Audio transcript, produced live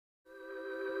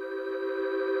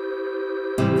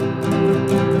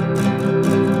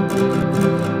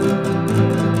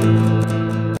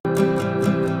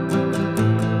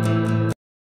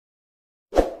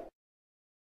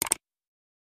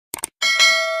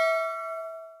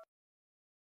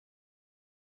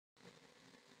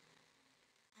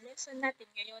lesson natin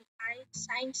ngayon ay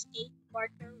Science 8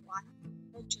 Quarter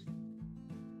 1, Module.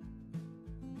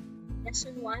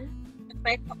 Lesson 1,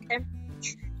 Effect of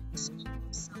Temperature and Speed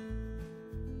of Sound.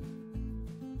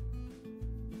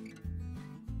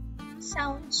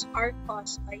 Sounds are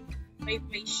caused by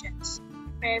vibrations,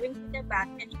 referring to the back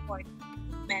and forth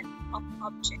movement of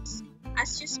objects.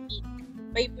 As you speak,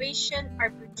 vibrations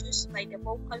are produced by the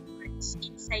vocal cords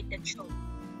inside the throat.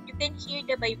 You can hear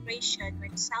the vibration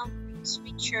when sound waves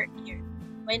reach your ear.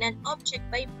 When an object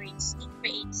vibrates, it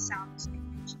creates sounds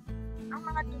energy. Ang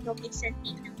mga tunog ay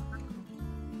sanhi ng mga kamay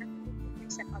na tumutunog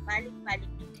sa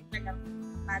pabalik-balik ng galaw ng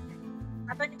mga bagay.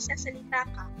 Habang nagsasalita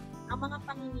ka, ang mga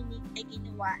panginginig ay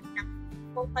ginawa ng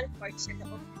vocal cords sa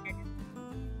loob ng lalaki.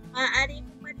 Maaari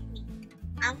mo marinig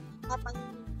ang mga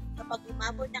panginginig kapag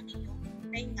umabot ang iyong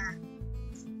tainga.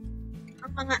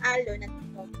 Ang mga alo ng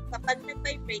tunog kapag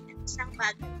nag-vibrate ang isang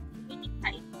bagay, lumilikha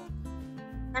ito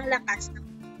ng lakas ng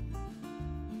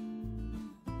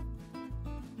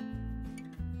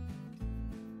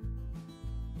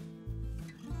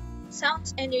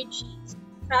sound's energy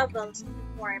travels in the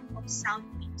form of sound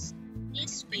waves.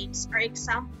 These waves are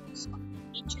examples of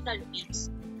longitudinal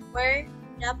waves, where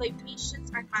the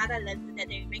vibrations are parallel to the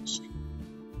direction.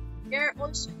 They are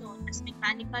also known as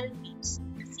mechanical waves,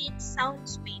 since sound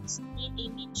waves need a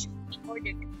medium in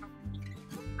order to propagate.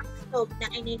 Ang tunog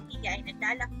ng enerhiya ay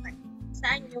naglalakad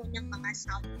sa anyo ng mga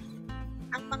sound waves.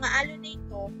 Ang mga alon na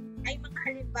ito ay mga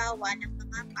halimbawa ng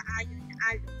mga paayon na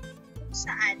alon kung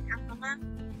saan ang mga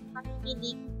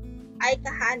panginginig ay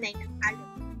kahanay ng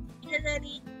alon. Kilala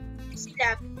rin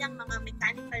sila bilang mga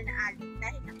mechanical na alon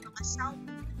dahil ang mga sound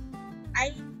waves ay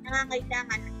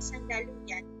nangangailangan ng isang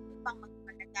daluyan upang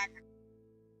magpalaganan.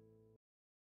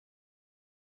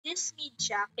 This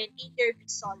media can either be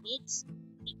solids,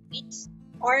 liquids,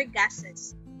 or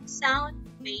gases. Sound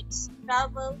waves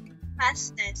travel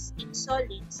fastest in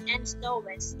solids and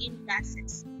slowest in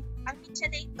gases. Ang media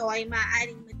na ito ay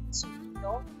maaaring maging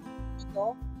solido,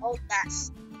 liquido, o gas.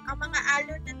 Ang mga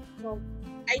alon ng tunog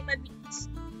ay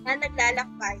mabilis na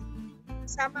naglalakbay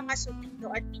sa mga solido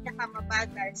at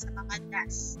pinakamabagal sa mga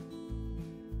gas.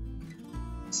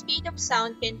 Speed of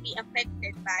sound can be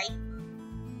affected by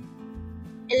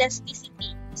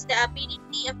elasticity, is the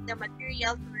ability of the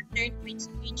material to return to its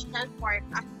original form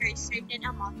after a certain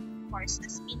amount of force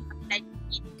has been applied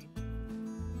to it.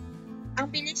 Ang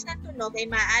bilis ng tunog ay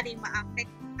maaaring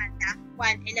maapektuhan ng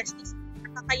 1. Elasticity,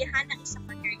 ang kakayahan ng isang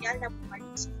material na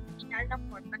bumalik sa original na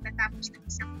form pagkatapos ng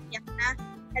isang tiyak na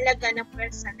halaga ng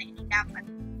pwersa na inilapat.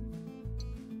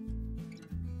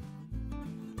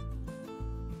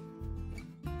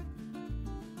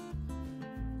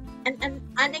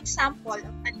 An example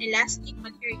of an elastic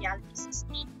material is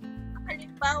steel. Ang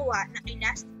halimbawa ng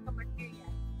elastic na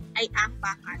material ay ang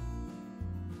bakal.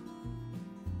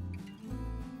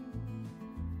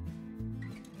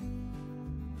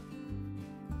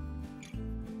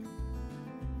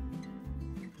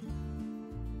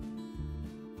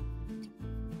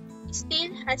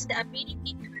 Steel has the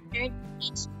ability to return to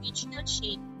its original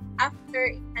shape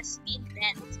after it has been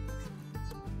bent.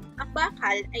 Ang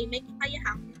bakal ay may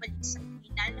kakayahang bumalik sa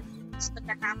original na bilis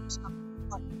pagkatapos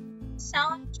maputol.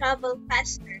 Sound travel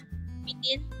faster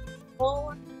within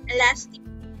more elastic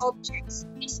objects.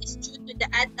 This is due to the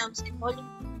atoms and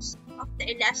molecules of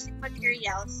the elastic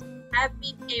materials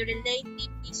having a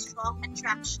relatively strong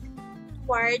attraction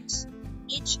towards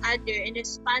each other and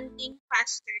responding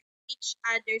faster to each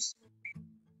other's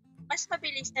movement. Mas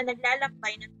mabilis na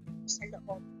naglalakbay ng tunog sa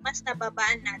loob, mas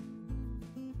nababanat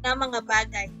ng mga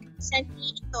bagay.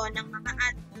 Sanhi ito ng mga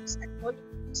atoms at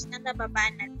molecules na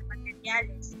nababanat na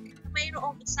materyales na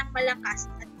mayroong isang malakas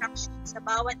na attraction sa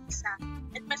bawat isa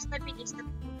at mas mabilis na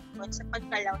tumutugon sa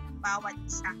paggalaw ng bawat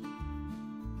isa.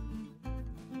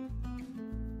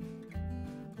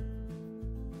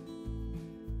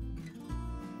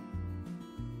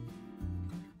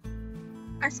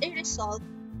 As a result,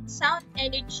 sound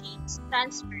energy is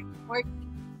transferred more quickly.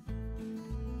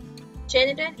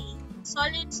 Generally,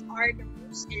 solids are the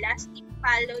most elastic,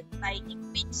 followed by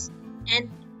liquids, and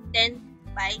then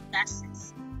by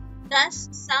gases.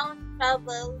 Thus, sound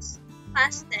travels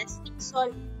fastest in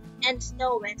solid and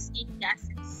slowest in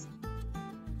gases.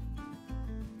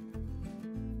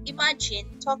 Imagine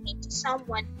talking to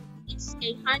someone who is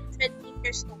 100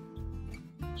 meters away.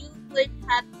 You would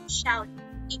have to shout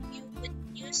if you would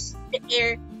use the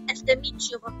air as the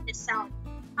medium of the sound.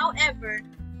 However,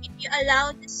 if you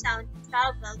allow the sound to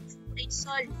travel through a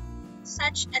solid,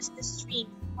 such as the string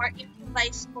or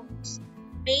improvised cones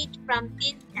made from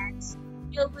tin cans,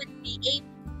 you would be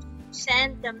able to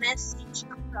send the message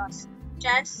across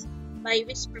just by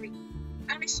whispering.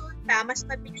 Ang resulta, mas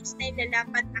mabilis na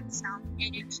ilalapat ang sound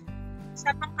energy.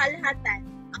 Sa pangkalahatan,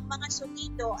 ang mga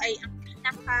solido ay ang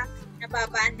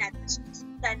pinaka-nababanat na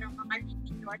susundan ng mga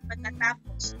likido at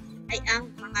pagkatapos ay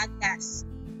ang mga gas.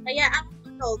 Kaya ang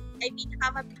tunog ay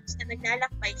pinakamabilis na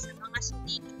naglalakbay sa mga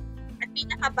solido at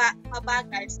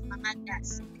pinakamabagal sa mga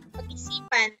gas.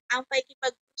 Pag-isipan ang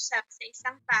pakikipag-usap sa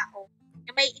isang tao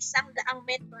na may 100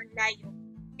 metro layo.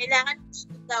 Kailangan mo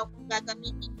sumigaw kung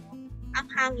gagamitin mo ang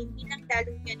hangin bilang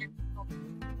daluyan ng tunog.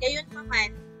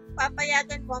 Gayunpaman,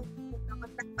 papayagan mo ang tunog na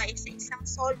maglakbay sa isang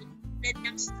solid tulad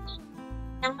ng string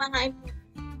ng mga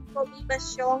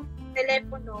improbisasyong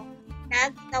telepono na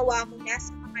ginawa mula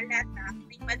sa mga lata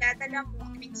ay madadala mo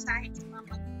ang mensahe sa mga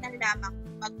magitan lamang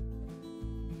pag-tunog.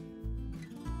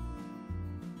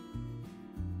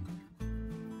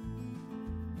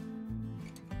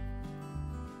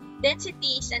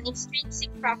 Density is an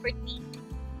intrinsic property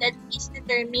that is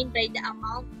determined by the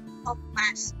amount of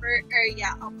mass per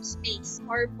area of space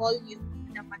or volume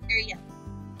of the material.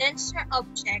 Denser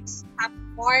objects have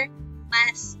more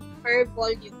mass per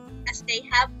volume as they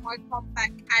have more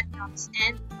compact atoms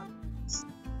and molecules.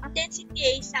 Ang density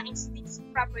ay isang intrinsic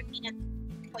property na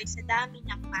tumutukoy sa dami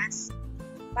ng mass,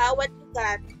 bawat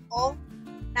lugar o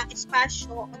ng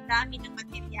espasyo o dami ng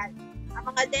material. Ang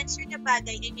mga denser na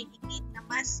bagay ay may higit na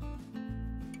mass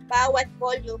bawat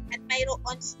volume at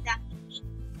mayroon silang higit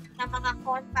na mga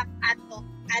compact atom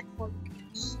at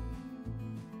molecules.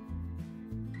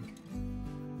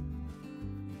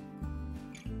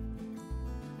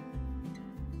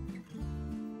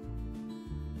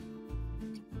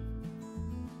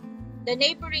 The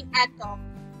neighboring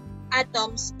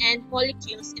atoms and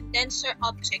molecules in denser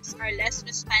objects are less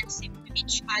responsive to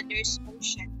each other's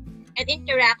motion and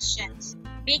interactions,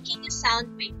 making the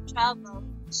sound wave travel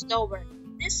slower.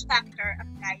 This factor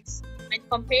applies when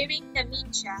comparing the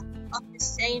media of the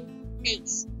same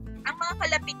phase. Ang mga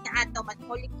kalapit na atom at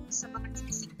molecules sa mga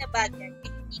siksik na bagay ay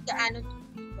hindi gaano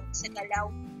tumutugon sa galaw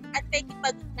at may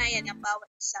kipag-ugnayan ng bawat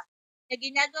isa na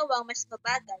ginagawang mas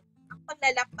mabagal ang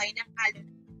paglalakbay ng alon.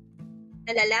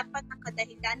 Nalalapat ang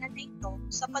kadahilanan na ito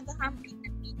sa paghahambing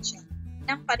ng media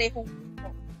ng parehong grupo.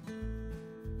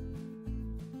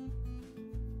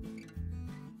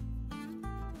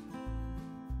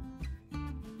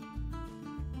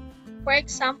 For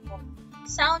example,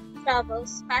 sound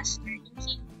travels faster in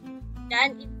helium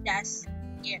than it does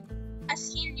in air.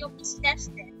 As helium is less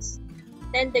dense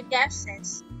than the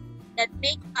gases that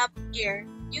make up air,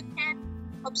 you can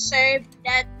observe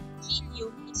that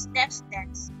helium is less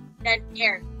dense than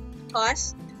air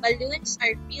because balloons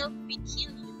are filled with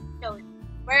helium float,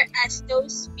 whereas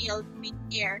those filled with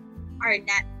air are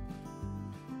not.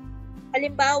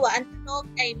 Halimbawa, ang tunog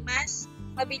ay mas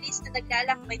mabilis na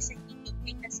naglalakbay sa helium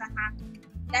kaysa sa hangin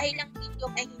dahil ang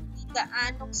helium ay hindi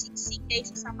gaanong siksik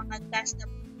kaysa sa mga gas na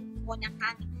bumubuo ng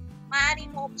hangin. Maaari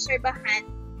mo obserbahan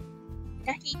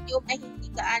na helium ay hindi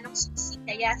gaanong siksik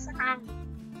kaya sa hangin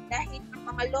dahil ang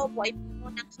mga lobo ay puno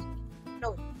ng helium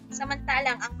float,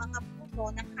 samantalang ang mga puno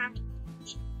ng hangin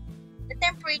hindi. The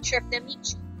temperature of the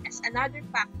medium as another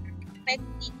factor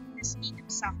affecting the speed of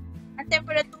sound. Ang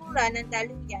temperatura ng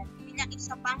daluyan bilang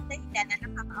isa pang dahilan na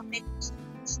nakaka-apekto sa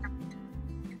bilis ng tunog.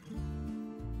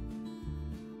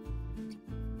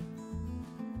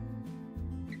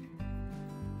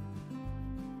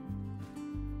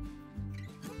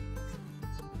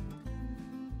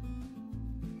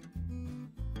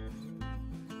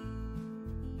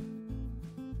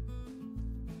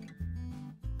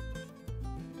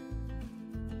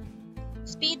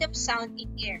 Speed of sound in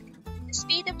air. The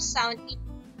speed of sound in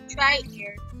dry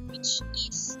air, which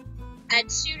is at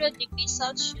 0 degrees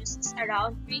Celsius, is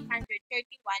around 331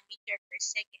 meters per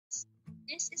second.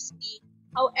 This speed,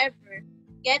 however,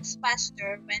 gets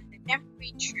faster when the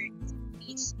temperature is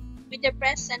increased with the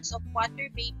presence of water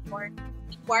vapor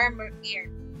in warmer air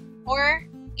or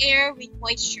air with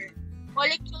moisture.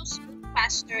 Molecules move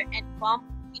faster and bump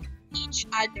into each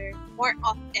other more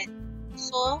often,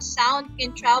 so sound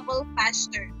can travel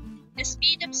faster. The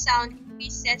speed of sound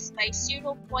increases by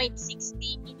 0.60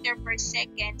 meters per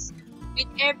second with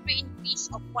every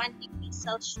increase of 1 degree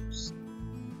Celsius.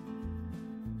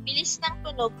 Bilis ng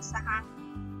tunog sa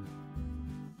hangin.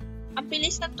 Ang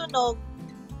bilis ng tunog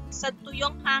sa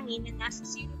tuyong hangin na nasa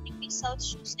 0 degree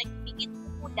Celsius ay higit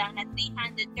kumulang na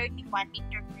 331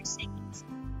 meters per second.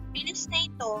 Bilis na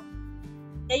ito,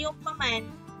 gayunpaman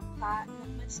na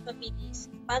mas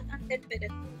mabilis pag ang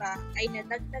temperatura ay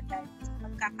nadagdagan sa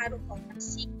pagkakaroon ng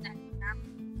signal ng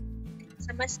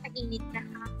sa mas mainit na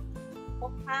hangin o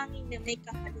hangin na may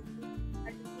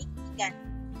kahalumigtigan,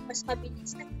 mas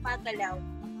mabilis na gumagalaw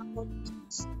ang mga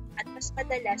molecules at mas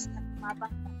madalas na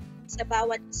bumabangga sa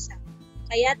bawat isa,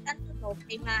 kaya't ang tunog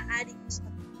ay maaaring mas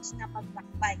mabilis na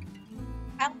maglakbay.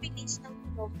 Ang bilis ng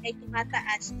tunog ay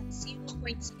tumataas ng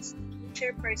 0.6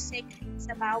 meter per second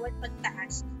sa bawat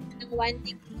pagtaas ng 1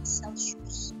 degree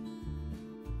Celsius.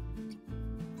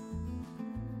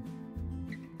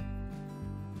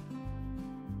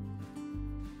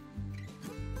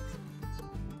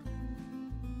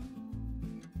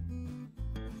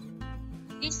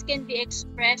 This can be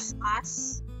expressed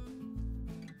as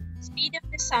speed of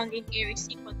the sound in air is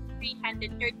equal to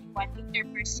 331 meter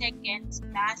per second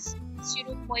plus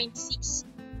 0.6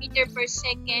 meter per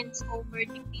second over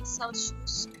degree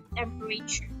Celsius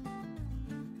temperature.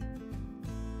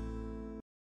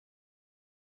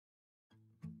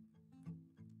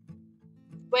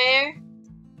 Where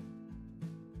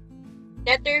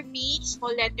letter B,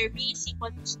 small letter B is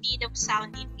equal to speed of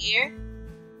sound in air,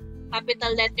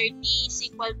 capital letter D is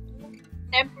equal to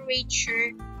temperature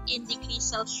in degree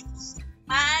Celsius.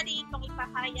 Maaari itong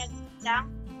ipahayag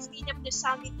lang, speed of the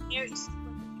sound in air is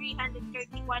equal to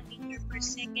 331 meter per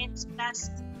second plus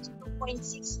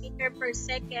 2.6 meter per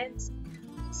second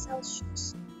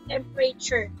Celsius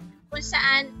temperature, kung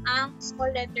saan ang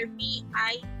small letter B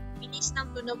ay bilis ng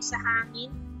tunog sa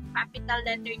hangin, capital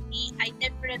letter D ay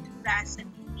temperatura sa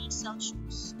degree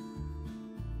Celsius.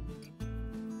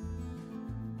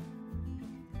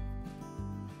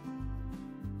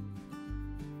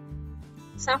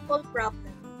 Sample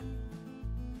problem.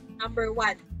 Number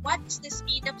 1. What is the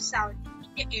speed of sound in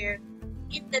the air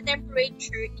if the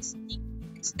temperature is 30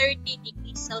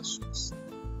 degrees Celsius?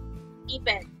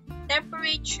 Given,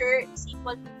 temperature is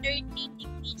equal to 30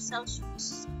 degrees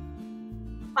Celsius.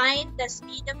 Find the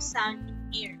speed of sound in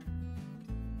air.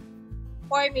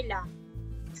 Formula.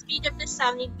 Speed of the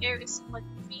sound in air is equal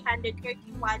to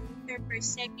 331 meter per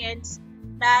second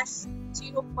plus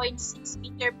 0.6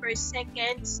 meter per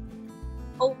second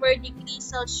over degree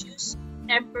Celsius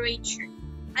temperature.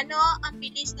 Ano ang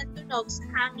bilis ng tunog sa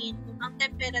hangin kung ang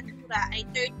temperatura ay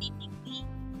 30 degree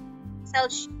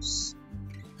Celsius?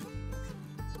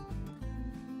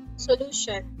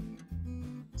 Solution.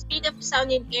 Speed of sound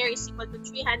in air is equal to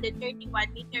 331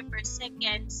 meter per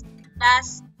second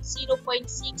plus 0.6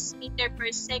 meter per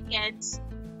second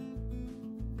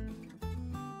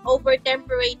over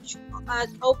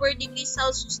degree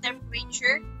Celsius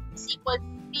temperature is equal to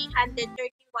 331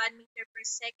 meter per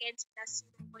second plus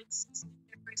 0.6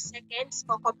 meter per second.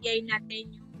 Kokopyahin natin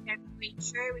yung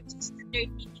temperature, which is the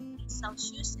 30 degrees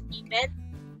Celsius given,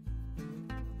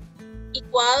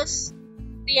 equals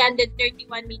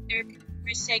 331 meter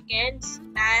per second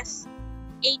plus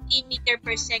 18 meter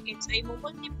per second. So,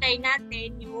 i-multiply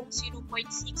natin yung 0.6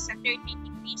 sa 30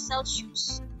 degrees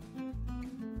Celsius.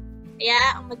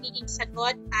 Kaya, ang magiging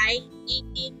sagot ay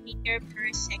 18 meter per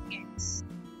second.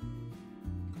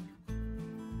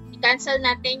 I-cancel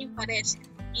natin yung parehas na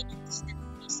degrees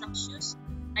Celsius.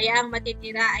 Kaya, ang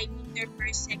matitira ay meter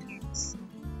per second.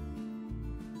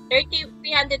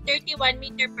 331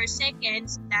 meter per second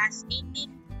plus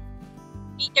 18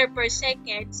 meter per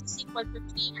second is equal to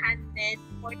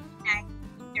 349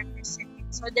 meter per second.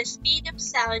 So, the speed of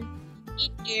sound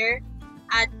in air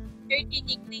at 30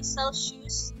 degrees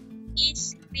Celsius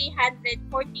is 349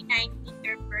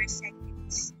 meter per second.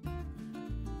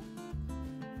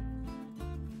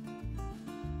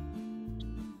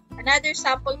 Another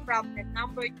sample problem,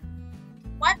 number 2.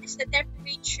 What is the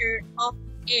temperature of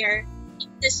air if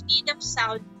the speed of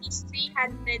sound is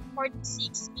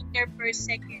 346 meter per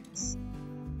second?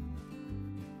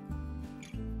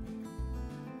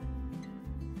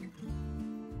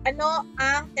 Ano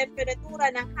ang temperatura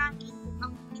ng hangin kung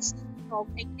ang bilis ng tunog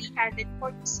ay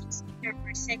 346 meter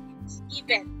per second?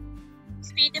 Given,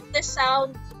 speed of the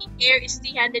sound in air is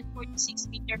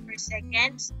 346 meter per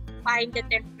second. Find the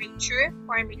temperature.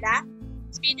 Formula.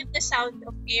 Speed of the sound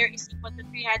of air is equal to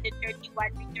 331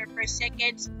 meter per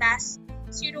second plus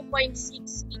 0.6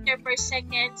 meter per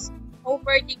second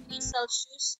over degree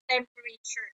Celsius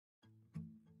temperature.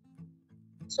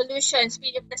 Solution.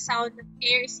 Speed of the sound of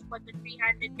air is equal to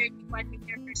 331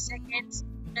 meter per second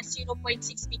plus 0.6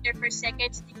 meter per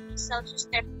second degree Celsius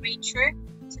temperature.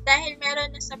 So, dahil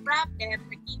meron na sa problem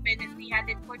na given na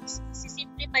 346,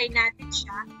 simplify natin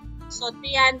siya. So,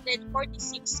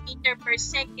 346 meter per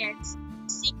second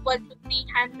is equal to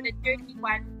 331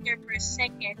 meter per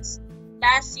second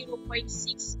plus 0.6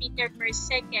 meter per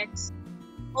second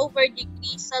over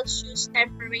degree Celsius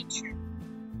temperature.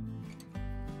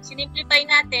 Sinimplify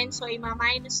natin, so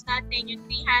ima-minus natin yung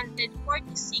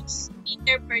 346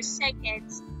 meter per second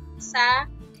sa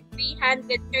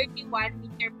 331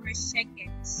 meter per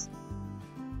second.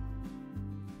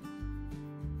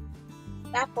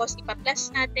 Tapos,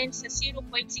 ipa-plus natin sa 0.6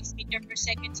 meter per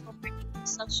second over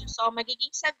degrees Celsius. So,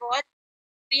 magiging sagot,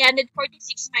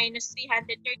 346 minus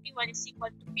 331 is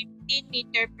equal to 15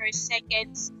 meter per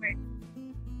second squared.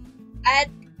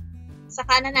 At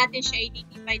saka na natin siya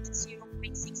i-divide sa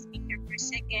 0.6 meter per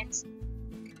second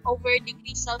over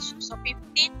degrees Celsius. So,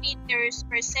 15 meters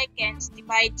per second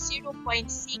divide 0.6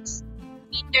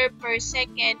 meter per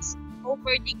second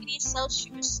over degrees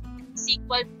Celsius is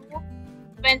equal to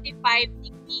 25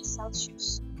 degrees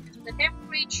Celsius. So, the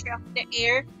temperature of the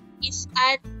air is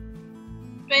at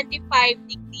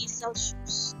 25 degrees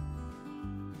Celsius.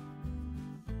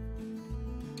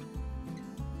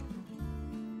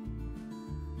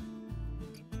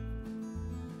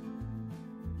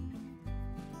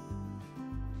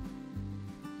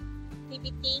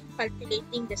 Activity,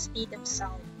 calculating the speed of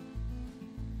sound.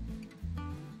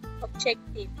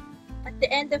 Objective. At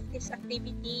the end of this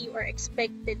activity, you are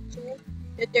expected to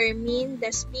determine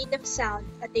the speed of sound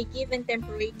at a given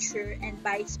temperature and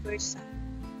vice versa.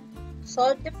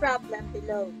 Solve the problem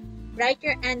below. Write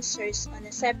your answers on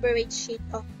a separate sheet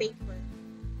of paper.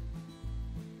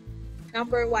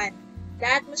 Number 1. The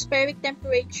atmospheric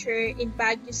temperature in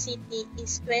Baguio City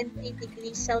is 20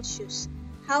 degrees Celsius.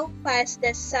 How fast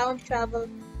does sound travel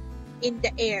in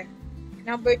the air?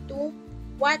 Number 2.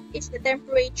 What is the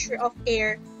temperature of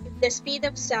air if the speed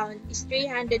of sound is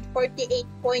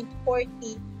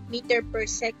 348.40 meter per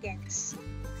second?